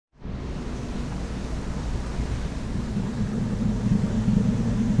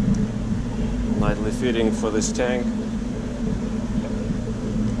the feeding for this tank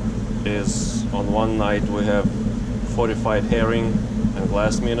is on one night we have fortified herring and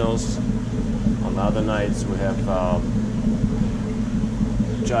glass minnows. On other nights we have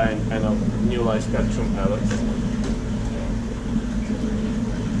giant new light spectrum pellets.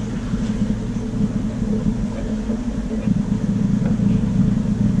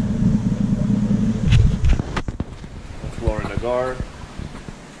 Gar,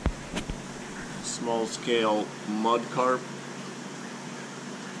 small scale mud carp,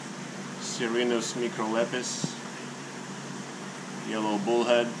 Sirinus microlepis, yellow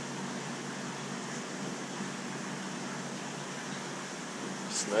bullhead,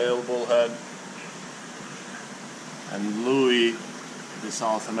 snail bullhead, and Louie the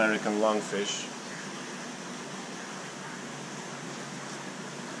South American lungfish.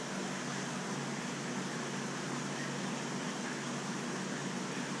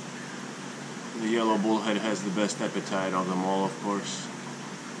 The yellow bullhead has the best appetite of them all, of course.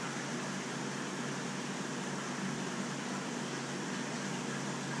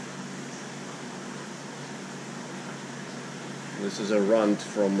 This is a runt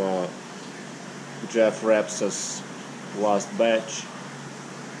from Jeff Rapsa's last batch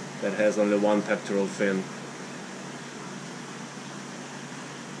that has only one pectoral fin.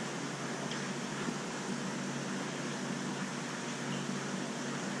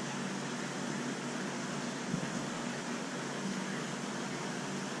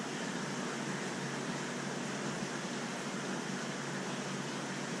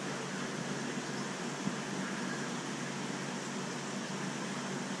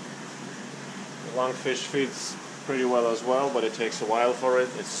 Lungfish feeds pretty well as well, but it takes a while for it.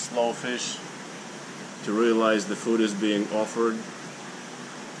 It's slow fish to realize the food is being offered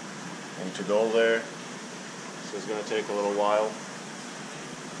and to go there. So it's going to take a little while.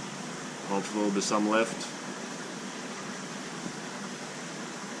 Hopefully there'll be some left.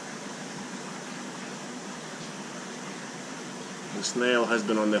 The snail has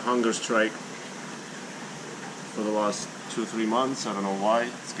been on the hunger strike for the last 2-3 months. I don't know why.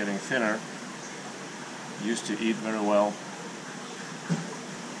 It's getting thinner. Used to eat very well.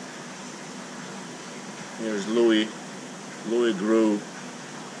 Here's Louie. Louie grew.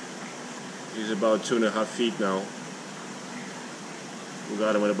 He's about 2.5 feet now. We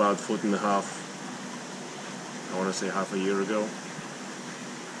got him at about 1.5 feet. I want to say half a year ago.